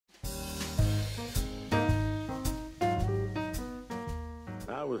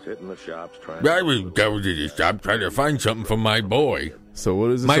I was hitting the shops trying. I was going to the shop trying to find something for my boy. So what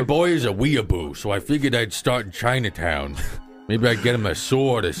is this? My boy is a weeaboo, so I figured I'd start in Chinatown. Maybe I'd get him a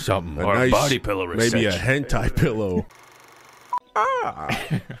sword or something. Or a body pillow research. Maybe a hentai pillow.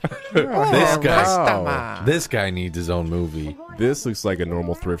 This guy needs his own movie. This looks like a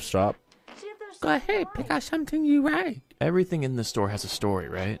normal thrift shop. Go ahead, pick out something you like. Everything in the store has a story,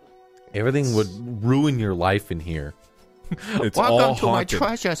 right? Everything would ruin your life in here. It's all haunted.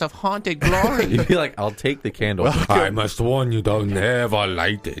 treasures of haunted glory. You'd be like, I'll take the candle. I must warn you, don't never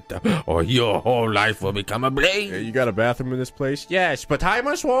light it, or your whole life will become a blaze. Hey, you got a bathroom in this place? Yes, but I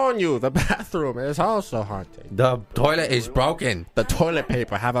must warn you, the bathroom is also haunted. The toilet is broken. The toilet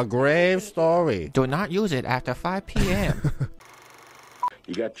paper have a grave story. Do not use it after 5 p.m.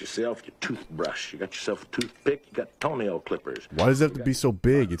 You got yourself your toothbrush. You got yourself a toothpick. You got toenail clippers. Why does it have to be so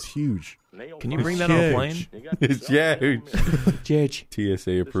big? It's huge. Can you bring that on a plane? It's huge. Judge.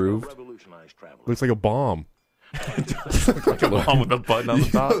 TSA approved. Looks like a bomb. Like a bomb with a button on the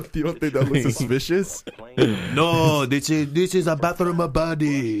top. You don't think that looks suspicious? No, this is a bathroom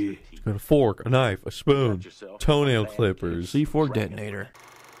body. Got a fork, a knife, a spoon, toenail clippers. C4 detonator.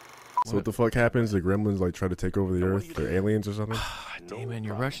 So what the fuck happens? The Gremlins like try to take over the Earth? They're aliens or something? Damon,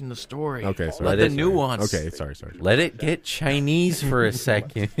 you're rushing the story. Okay, sorry. Let the nuance. Okay, sorry. Let it get Chinese for a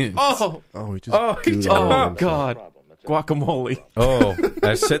second. Oh, Oh, he just oh God. Guacamole. Oh,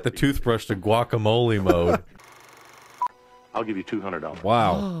 I set the toothbrush to guacamole mode. I'll give you $200.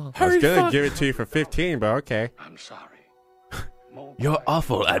 Wow. I was gonna give it to you for 15, but okay. I'm sorry. You're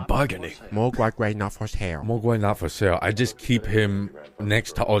awful at bargaining. Mogwai not for sale. Mogwai not for sale. I just keep him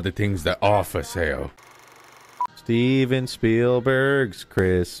next to all the things that are for sale. Steven Spielberg's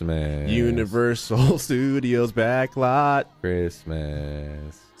Christmas. Universal Studios backlot.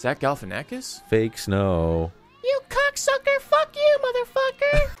 Christmas. Zach Galifianakis? Fake snow. You cocksucker! Fuck you,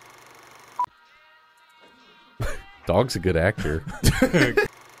 motherfucker! Dog's a good actor.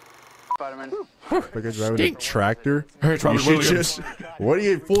 Like a driving a tractor. It's You Robert should Williams. just. What are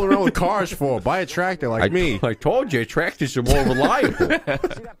you fooling around with cars for? Buy a tractor like me. I told you, tractors are more reliable.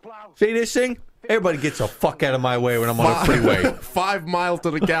 See this thing? Everybody gets the fuck out of my way when I'm on a freeway. 5 miles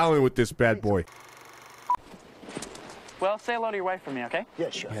to the gallon with this bad boy. Well, say hello to your wife for me, okay?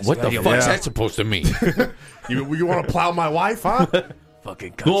 Yeah, sure. What the fuck's that supposed to mean? You want to plow my wife, huh?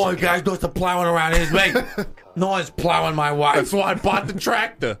 Fucking No one guys knows the plowing around his mate. No one's plowing my wife. That's why I bought the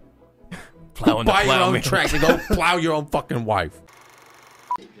tractor. plowing the Buy your plow own man. tractor. Go plow your own fucking wife.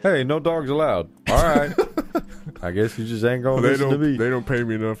 Hey, no dogs allowed. All right. I guess you just ain't gonna listen to me. They don't pay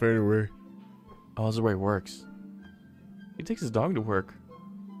me enough anyway. Oh, that's the way it works. He takes his dog to work.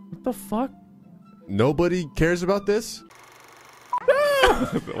 What the fuck? Nobody cares about this?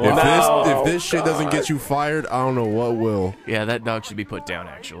 If this shit doesn't get you fired, I don't know what will. Yeah, that dog should be put down,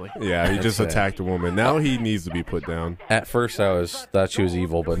 actually. Yeah, he just sad. attacked a woman. Now he needs to be put down. At first I thought she was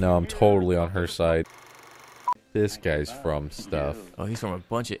evil, but now I'm totally on her side. This guy's from stuff. Oh, he's from a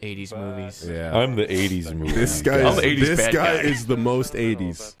bunch of 80s movies. Yeah. I'm the 80s movie. This guy, I'm the 80s this bad guy guy. is the most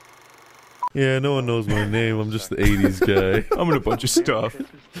 80s. Yeah, no one knows my name. I'm just the 80s guy. I'm in a bunch of stuff.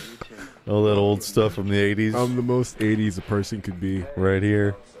 All that old stuff from the 80s. I'm the most 80s a person could be. Right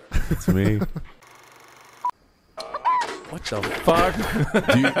here. It's me. What the fuck?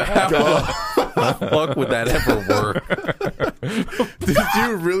 How the fuck would that ever work? Did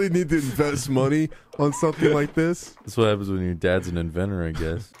you really need to invest money on something like this? That's what happens when your dad's an inventor, I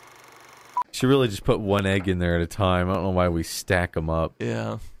guess. She really just put one egg in there at a time. I don't know why we stack them up.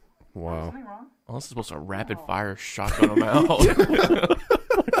 Yeah. Wow. Well, this is supposed to rapid fire shotgun them out.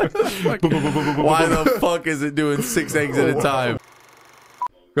 Why the fuck is it doing 6 eggs at a time?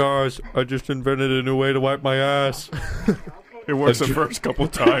 Guys, I just invented a new way to wipe my ass. It works the first couple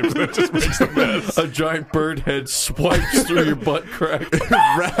times, then it just makes a mess. A giant bird head swipes through your butt crack.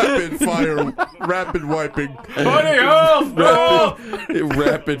 Rapid fire, rapid wiping. It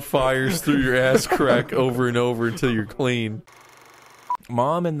rapid fires through your ass crack over and over until you're clean.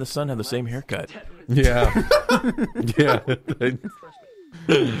 Mom and the son have the same haircut. Yeah. Yeah.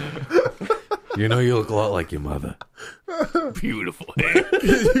 You know, you look a lot like your mother. Beautiful hair.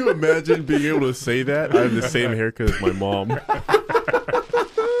 Can you imagine being able to say that? I have the same haircut as my mom.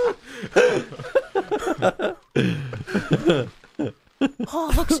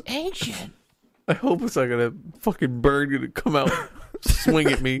 Oh, looks ancient. I hope it's not gonna fucking bird gonna come out swing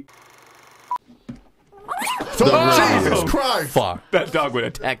at me. Jesus Christ! Fuck. That dog would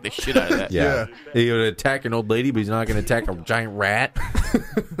attack the shit out of that. Yeah. He would attack an old lady, but he's not gonna attack a giant rat.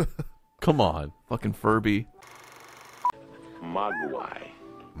 Come on. Fucking Furby. Mogwai.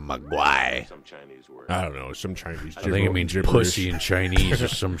 Mogwai. Some Chinese word. I don't know. Some Chinese. I think it means pussy in Chinese or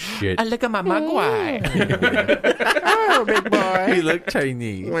some shit. I look at my Mogwai. Oh, big boy. You look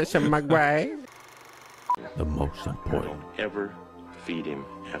Chinese. Want some Mogwai? The most important. Don't ever feed him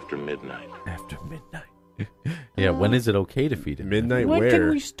after midnight. After midnight. Yeah, when is it okay to feed him? Midnight When where? can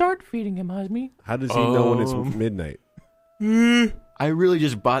we start feeding him, Osmi? How does he know when it's midnight? I really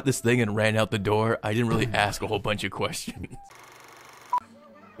just bought this thing and ran out the door. I didn't really ask a whole bunch of questions.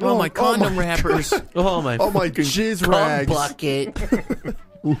 Oh, my condom wrappers. Oh my! Oh my jizz rags! Bucket.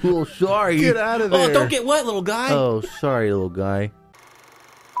 Oh, sorry. Get out of there! Oh, don't get wet, little guy. Oh, sorry, little guy.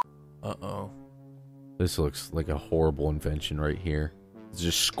 Uh-oh. This looks like a horrible invention right here.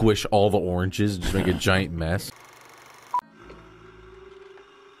 Just squish all the oranges and just make a giant mess.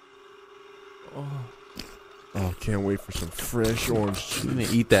 Oh, can't wait for some fresh orange juice. I'm gonna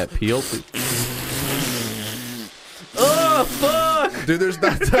eat that peel. Oh, fuck! Dude, there's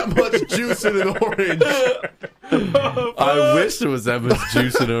not that much juice in an orange. I wish there was that much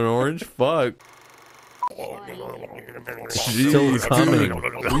juice in an orange. Fuck. Still Jeez, coming.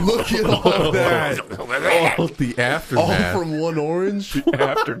 dude. Look at all that. Oh, the All aftermath. from one orange?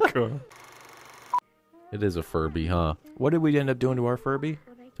 It is a Furby, huh? What did we end up doing to our Furby?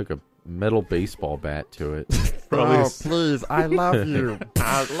 Took a metal baseball bat to it. Oh, please, I love you.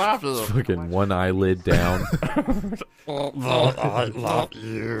 I love you. Fucking one eyelid down. I love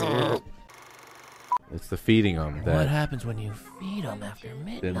you. It's the feeding them What that happens when you feed them after then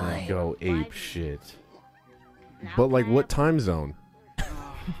they midnight? go ape shit. But, like, what time zone?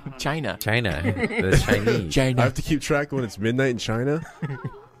 China. China. The Chinese. I have to keep track when it's midnight in China?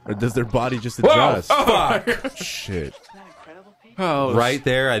 Or does their body just adjust? Fuck! Shit. Oh, Right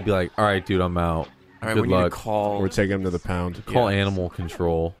there, I'd be like, all right, dude, I'm out. All right, Good we need to luck. call. We're taking him to the pound. Call animal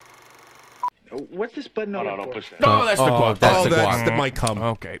control. What's this button on? No, don't push that. Oh, that's the guac. That's Oh, the that's guac. the my cum.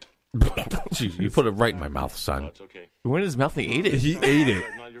 Okay. Jeez, you put it right in my mouth, son. It's okay. When his mouth he ate it? He ate it.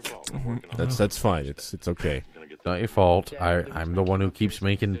 It's not your fault. I'm working on it. That's fine. It's okay. Gonna get Not your fault. I'm the one who keeps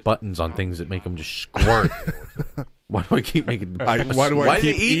making buttons on things that make them just squirt. Why do I keep making? Why do I Why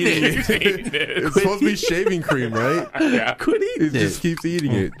keep is he eating eating it? It's supposed to be shaving cream, right? Yeah. Quit He eating just it. keeps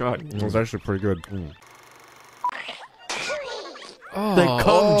eating it. God. It was actually pretty good. They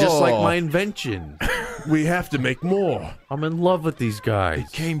come just like my invention. We have to make more. I'm in love with these guys.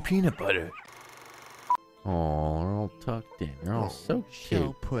 Came peanut butter. Oh, they're all tucked in. They're all so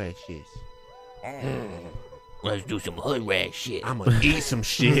cute. precious. Let's do some hood rat shit. I'm gonna eat some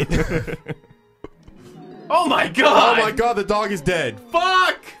shit. Oh my Oh god! my god, the dog is dead.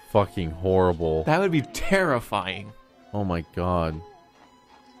 Fuck! Fucking horrible. That would be terrifying. Oh my god.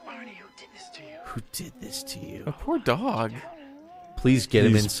 Barney, who did this to you? Who did this to you? A poor dog. Please get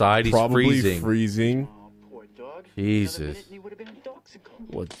him He's inside. He's probably freezing. Oh, poor dog. Jesus. Another minute and he would have been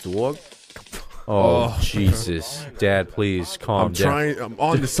intoxicated. What dog? Oh, Jesus. Dad, please calm I'm down. trying. I'm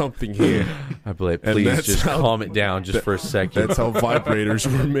on to something here. I believe, And please that's just how- calm it down just for a second. That's how vibrators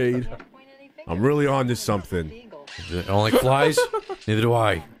were made. I'm really on to something. I don't like flies. Neither do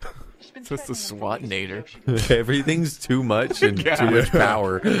I. That's the SWAT-nator. Everything's too much and too much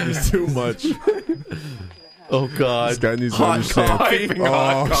power. It's too much. Oh God. This guy needs to Hot understand. coffee.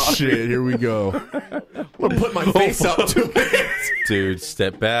 Oh shit! Here we go. I'm gonna put my face up to it. Dude,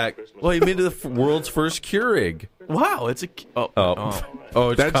 step back. Well, you made it the world's first Keurig. Wow, it's a... Oh,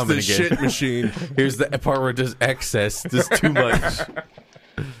 it's That's coming the again. shit machine. Here's the part where it does excess. Does too much.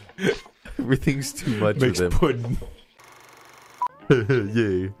 Everything's too much with him. pudding.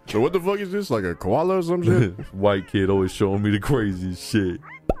 Yeah. So what the fuck is this? Like a koala or some shit? White kid always showing me the craziest shit.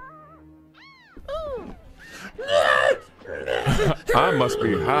 I must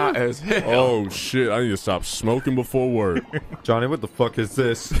be high as hell. Oh shit! I need to stop smoking before work. Johnny, what the fuck is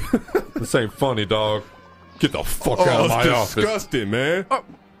this? This ain't funny, dog. Get the fuck out Oh, of my it's office. disgusting, man.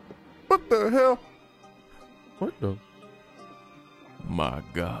 What the hell, What the? My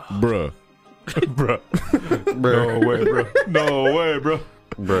god. bruh? No way, bro. No way, bro.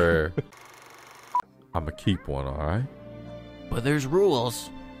 Bruh. I'ma keep one, alright? But there's rules.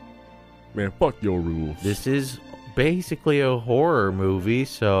 Man, fuck your rules. This is basically a horror movie,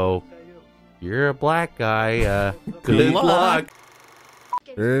 so you're a black guy. Good luck.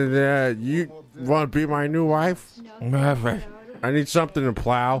 You want to be my new wife? I need something to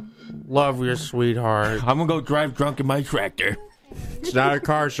plow. Love your sweetheart. I'm gonna go drive drunk in my tractor. It's not a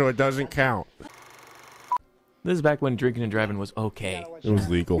car, so it doesn't count. This is back when drinking and driving was okay. It was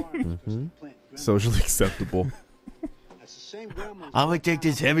legal, socially acceptable. I'm gonna take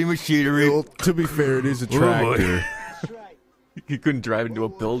this heavy machinery. Well, to be fair, it is a tractor. You couldn't drive into a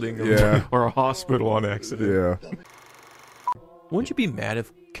building or, Yeah. or a hospital on accident. Yeah. Wouldn't you be mad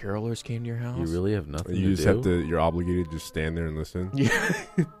if carolers came to your house? You really have nothing You to just do? have to. You're obligated to just stand there and listen. Yeah.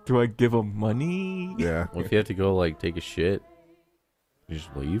 Do I give them money? Yeah. Well, if you have to go like take a shit, you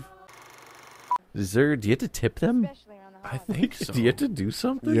just leave. Is there? Do you have to tip them? I think so. Do you have to do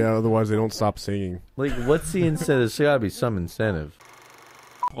something? Yeah. Otherwise, they don't stop singing. Like, what's the incentive? There's got to be some incentive.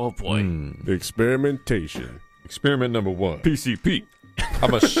 Oh boy. The experimentation. Experiment number 1. PCP.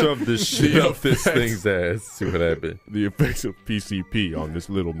 I'm gonna shove this shit up this thing's ass. See what happens. The effects of PCP on this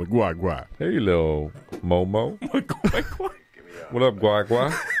little Mogwai. Hey, little Momo. What up, Guai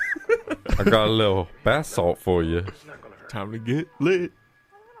Guai? I got a little bath salt for you. Time to get lit.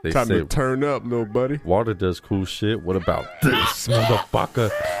 They Time say to turn up, little buddy. water does cool shit. What about this, motherfucker?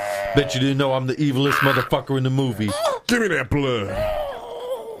 Bet you didn't know I'm the evilest motherfucker in the movie. Give me that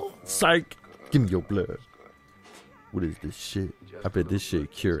blood. Psych. Give me your blood. What is this shit? I bet this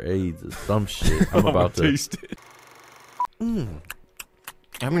shit cure AIDS or some shit. I'm about to taste it. I'm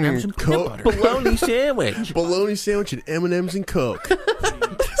gonna have some peanut butter. bologna sandwich. Bologna sandwich and M&M's and Coke.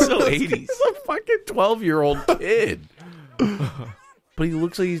 So 80s. He's a fucking 12-year-old kid. But he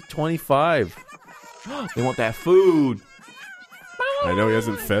looks like he's 25. They want that food. I know he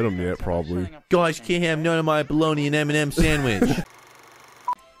hasn't fed him yet, probably. Guys, can't have none of my bologna and M&M sandwich.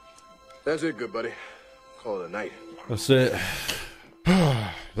 That's it, good buddy. Call it a night. That's it.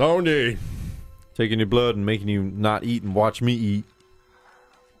 Long day. Taking your blood and making you not eat and watch me eat.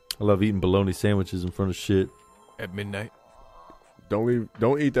 I love eating bologna sandwiches in front of shit. At midnight. Don't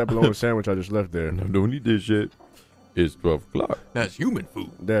eat that bologna sandwich I just left there. No, don't eat this shit. It's 12 o'clock. That's human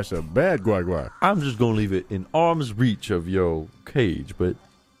food. That's a bad guai. I'm just gonna leave it in arm's reach of your cage, but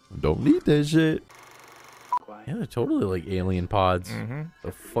don't eat that shit. Yeah, they're totally like alien pods.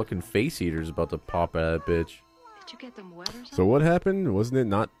 The fucking face eater's about to pop out of that bitch. Did you get them wet or something? So what happened? Wasn't it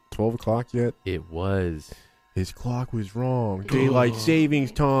not 12 o'clock yet? It was. His clock was wrong. Daylight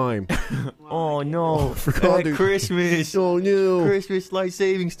savings time. Oh no. Forgot to- Christmas. Oh no. Christmas light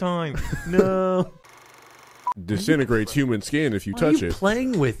savings time. No. Disintegrates human skin if you Why touch are you it.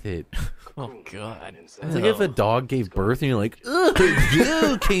 playing with it? Oh god. It's like if a dog gave birth and you're like, ugh,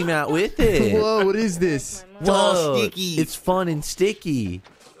 you came out with it. Whoa, what is this? It's all Whoa, sticky. It's fun and sticky.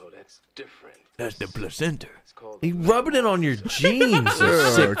 No, that's different. That's the placenta. You rubbing it on your jeans, you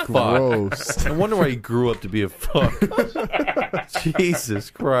Ugh, sick fuck. gross. No wonder why he grew up to be a fuck. Jesus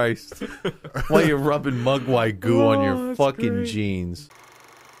Christ. Why you rubbing Mogwai goo on your fucking jeans?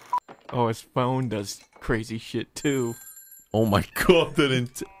 Oh, his phone does crazy shit too. Oh my god,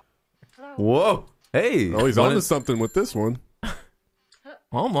 that whoa. Hey. Oh, he's wanna- onto something with this one.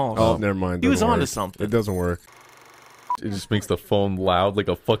 Almost. Oh, never mind. He was Doesn't onto work. something. It doesn't work. It just makes the phone loud like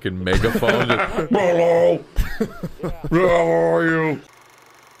a fucking megaphone. Hello. How are you?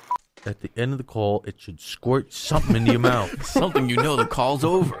 At the end of the call, it should squirt something into your mouth. Something you know the call's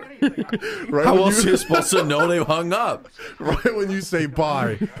over. Right How when else are you, you supposed to know they hung up? right when you say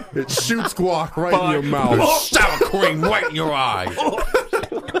bye, it shoots guac right in your mouth. Sour cream right in your eye.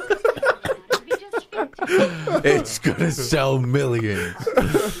 It's gonna sell millions.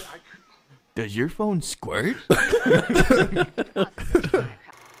 Does your phone squirt?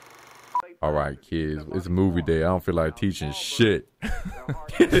 All right, kids. It's movie day. I don't feel like teaching shit.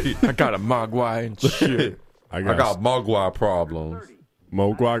 I got a Mogwai and shit. I I got Mogwai problems.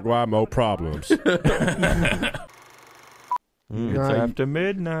 mo guai, mo problems. It's Nah, after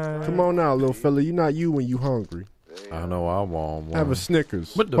midnight. come on now, little fella. You not you when you hungry. I know I want one. Have a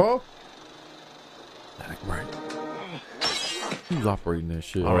Snickers. What the- Huh? Right. Who's operating that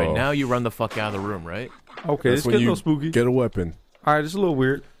shit? All right, now you run the fuck out of the room, right? Okay, That's let's when get a you little spooky. get a weapon. All right, it's a little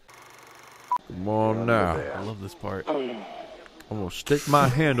weird. Come on now. I love this part. I'm gonna stick my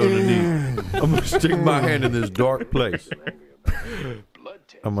hand underneath. I'm gonna stick my hand in this dark place.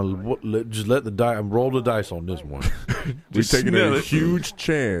 I'm gonna just let the die. roll the dice on this one. We're taking smell a it. huge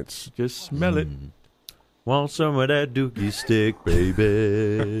chance. Just smell it. Want some of that dookie stick,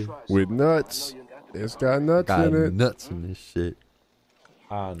 baby? With nuts. It's got nuts Got in it. nuts in this shit.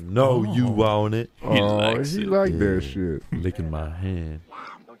 I know you want it. Oh, likes he it. like that shit. Licking my hand.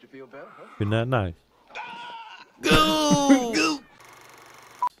 Isn't that nice?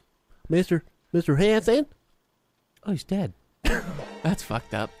 Mr. Hansen? Oh, he's dead. That's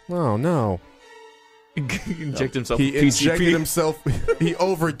fucked up. Oh, no. Inject himself He with PCP. injected himself. He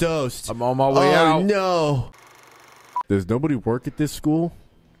overdosed. I'm on my way out. no. Does nobody work at this school?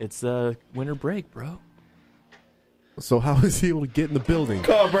 It's winter break, bro. So how is he able to get in the building?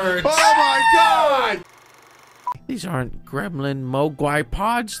 Covered. Oh my god! These aren't gremlin Mogwai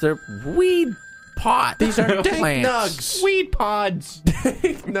pods. They're weed pot. These are plants. nugs. Weed pods.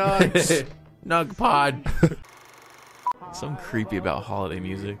 Nuts. Nug pod. Something creepy about holiday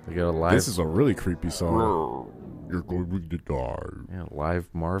music. We got a live. This is a really creepy song. You're going to die. Yeah, live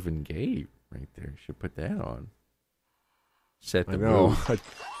Marvin Gaye right there. Should put that on. Set the I know.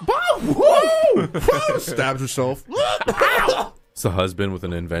 mood. Stabs herself. It's the husband with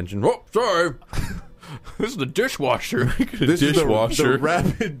an invention. Oh, sorry. This is the dishwasher. This is Dishwasher. the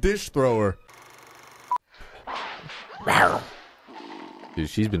rapid dish thrower. Dude,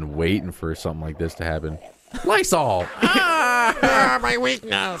 she's been waiting for something like this to happen. Lysol. My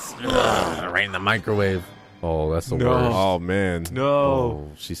weakness. Right in the microwave. Oh, that's the No. worst. Oh man. No.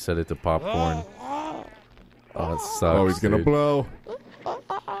 Oh, she set it to popcorn. Oh, it sucks. Oh, he's gonna dude. blow.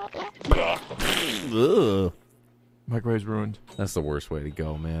 Ugh. Microwave's ruined. That's the worst way to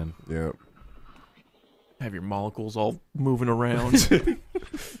go, man. Yeah. Have your molecules all moving around.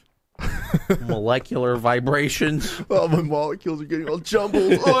 Molecular vibrations. Oh, my molecules are getting all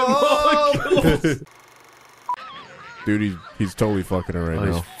jumbled. Oh, dude, he's totally fucking her right Oh,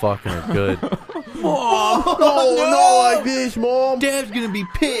 now. he's fucking her good. Oh, no, like this, Mom. Dad's gonna be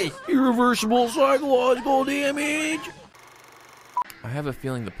pissed. Irreversible psychological damage. I have a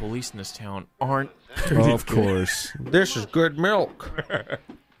feeling the police in this town aren't. Of course. This is good milk.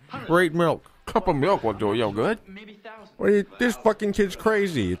 Great milk. Cup of milk will do you good. Maybe thousands. This fucking kid's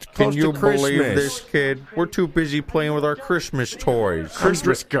crazy. It's Can close you to Christmas. believe this, kid? We're too busy playing with our Christmas toys.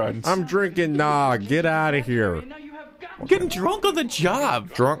 Christmas guns. I'm drinking nog. Get out of here. Now you have got I'm getting drunk on the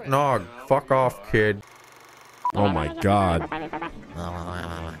job. Drunk nog. Fuck off, kid. Oh my god.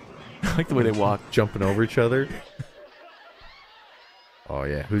 I like the way they walk. Jumping over each other. Oh,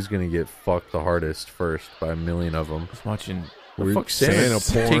 yeah. Who's going to get fucked the hardest first by a million of them? Just watching Weird Fuck, Santa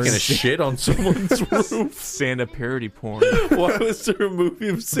Santa's porn. taking a shit on someone's roof. Santa parody porn. Why was there a movie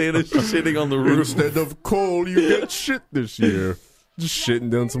of Santa shitting on the roof? Instead of coal, you get shit this year. Just shitting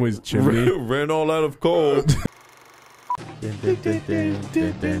down somebody's chimney. Ran all out of coal.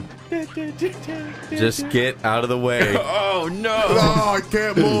 Just get out of the way. Oh no! Oh, I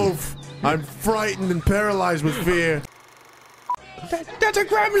can't move. I'm frightened and paralyzed with fear. That's a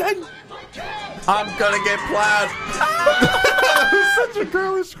gremlin! I'm gonna get plowed. Such a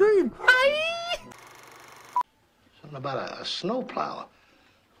girlish scream. Something about a snowplow.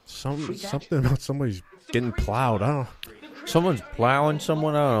 Something about somebody's getting plowed. I don't know. Someone's plowing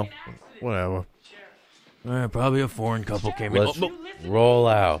someone. I don't know. Whatever. Probably a foreign couple came in. Let's roll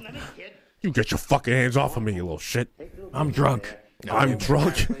out. You get your fucking hands off of me, you little shit. I'm drunk. I'm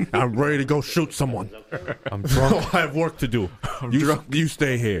drunk. I'm ready to go shoot someone. I'm drunk. I have work to do. You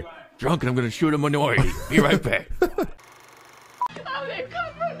stay here. Drunk and I'm gonna shoot a minority. Be right back. Oh, they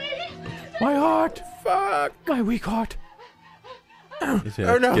come for me. My heart. Fuck. My weak heart. Yeah,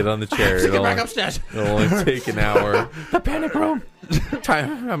 get on the chair. Get back upstairs. It'll only take an hour. The panic room.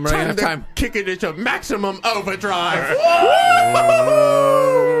 Time. I'm running out of time. Kick it into maximum overdrive.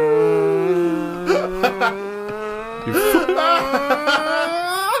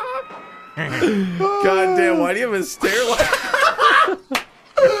 God damn, why do you have a stairwell?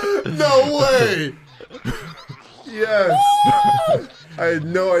 No way. Yes. I had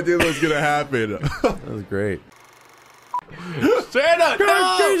no idea that was gonna happen. That was great. Santa!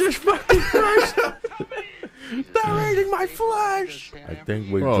 No! Jesus fucking Christ! They're eating my flesh! I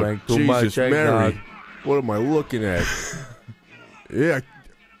think we Oh, drank too Jesus, much eggnog. Mary. What am I looking at? Yeah.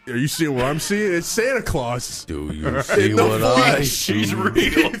 Are you seeing what I'm seeing? It's Santa Claus. Do you see In the what I flesh. see? He's real.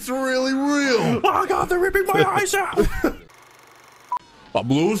 It's really real. Oh god, they're ripping my eyes out! I'm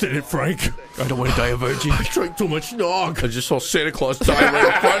losing it, Frank. I don't want to die a virgin. I drank too much nog. I just saw Santa Claus die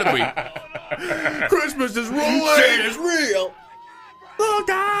right in front of me. Christmas is rolling. Santa's real. Look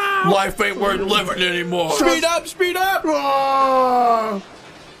out! Life ain't worth living anymore. Speed up, speed up! Ah!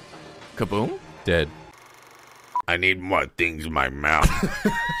 Kaboom? Dead. I need more things in my mouth.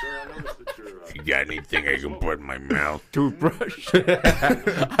 You got anything I can put in my mouth? Toothbrush.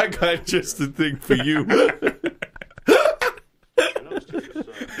 I got just the thing for you.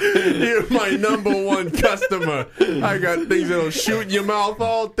 You're my #1 customer. I got things that'll shoot in your mouth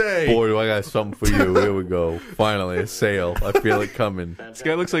all day. Boy, do I got something for you. Here we go. Finally, a sale. I feel it coming. This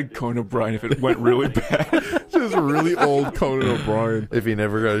guy looks like Conan O'Brien if it went really bad. Just really old Conan O'Brien. If he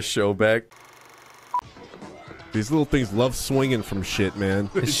never got a show back. These little things love swinging from shit, man.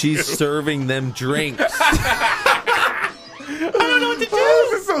 She's serving them drinks. I don't know what to do. Oh,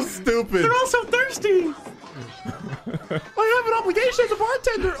 this is so stupid. They're all so thirsty! I have an obligation as a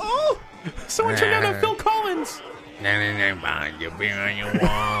bartender. Oh, Someone turned out on Phil Collins!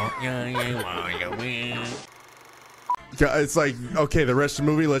 It's like, okay, the rest of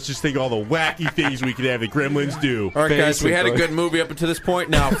the movie, let's just think all the wacky things we could have the Gremlins do. All right, guys, we had a good movie up until this point.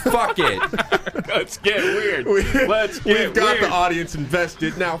 Now, fuck it. Let's get weird. We've got the audience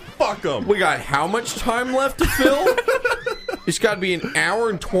invested. Now, fuck them. We got how much time left to fill? It's got to be an hour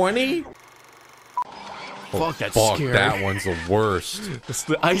and 20? Fuck, that's Fuck, scary. that one's the worst. It's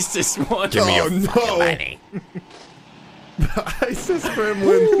the ISIS one. Give me no. money. The ISIS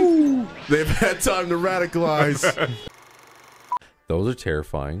Gremlin. They've had time to radicalize. Those are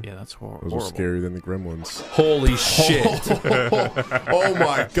terrifying. Yeah, that's horrible. Those are scarier than the Gremlins. Holy shit. Oh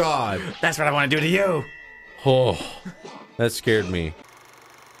my god. That's what I want to do to you. Oh, that scared me.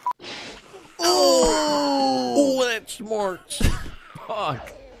 Oh, that smarts.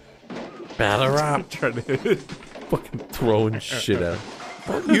 Fuck. Batter up. Trying to fucking throwing shit out.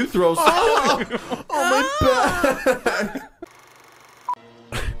 You throw something. Oh my back.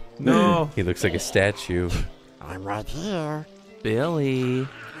 No. He looks like a statue. I'm right here. Billy.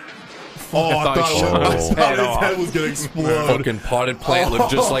 Oh, I thought his head head off. was gonna explode. Fucking potted plant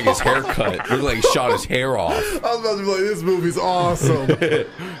looked just like his haircut. Looked like he shot his hair off. I was about to be like, this movie's awesome.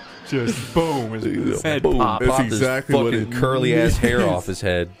 Just boom. His head Boom. popped. That's Popped his exactly what fucking it curly ass hair needs. off his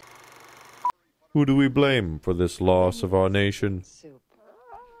head. Who do we blame for this loss of our nation?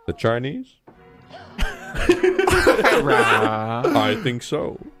 The Chinese? I think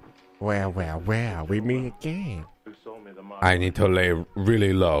so. Well, we meet again. I need to lay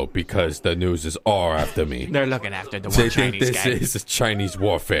really low because the news is all after me. They're looking after the They one think Chinese this guy. is a Chinese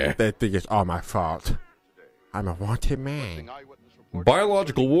warfare. They think it's all my fault. I'm a wanted man.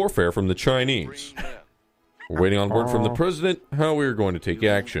 Biological warfare from the Chinese. We're waiting on word from the president how we are going to take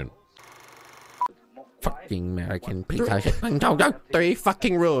action. Fucking American pizza. No, 3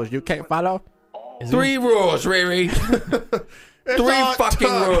 fucking rules you can't follow. 3 rules, Riri. 3 our fucking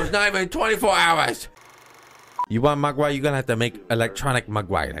time. rules, not even 24 hours. You want Mogwai? You're gonna have to make electronic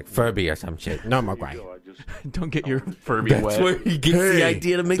Mogwai, like Furby or some shit. No, Mogwai. Don't get your Furby That's wet. where he gets the Hey,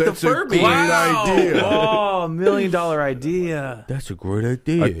 idea to make the that's a Furby. great idea. Oh, $1 million idea. That's a great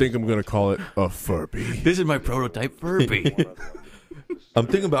idea. I think I'm gonna call it a Furby. This is my prototype Furby. I'm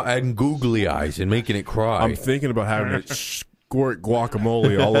thinking about adding googly eyes and making it cry. I'm thinking about having it squirt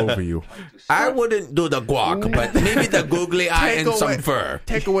guacamole all over you. I wouldn't do the guac, but maybe the googly eye and some fur.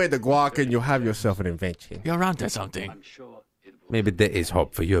 Take away the guac and you'll have yourself an invention. You're onto something. Maybe there is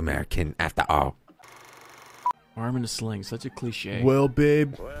hope for you, American, after all. Arm in a sling, such a cliche. Well,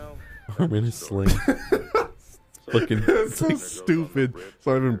 babe. I'm in a sling. Fucking, It's so stupid. It's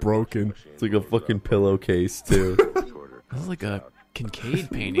not even broken. it's like a fucking pillowcase, too. That's like a Kincaid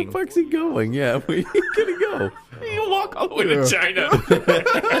painting. Where the fuck's he going? Yeah, where you gonna go? You walk all the way to China.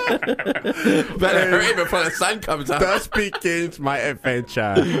 Better hurry before the sun comes up. Thus begins my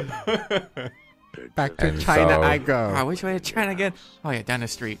adventure. Back to And China so- I go. Oh, which way to China again? Oh, yeah, down the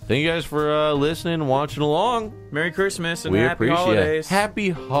street. Thank you guys for listening and watching along. Merry Christmas and We happy appreciate holidays. it. Happy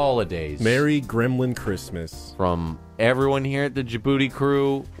holidays. Merry Gremlin Christmas. From everyone here at the Jaboody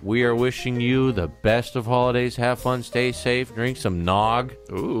crew, we are wishing you the best of holidays. Have fun, stay safe, drink some nog,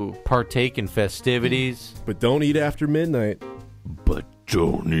 Ooh. partake in festivities, But don't eat after midnight. but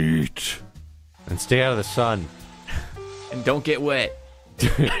don't eat. And stay out of the sun. And don't get wet.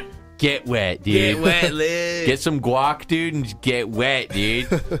 Get wet, dude. Get wet, Liz. Get some guac, dude, and just get wet, dude.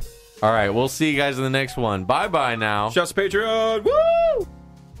 All right, we'll see you guys in the next one. Bye-bye now. Shouts Patreon. Woo!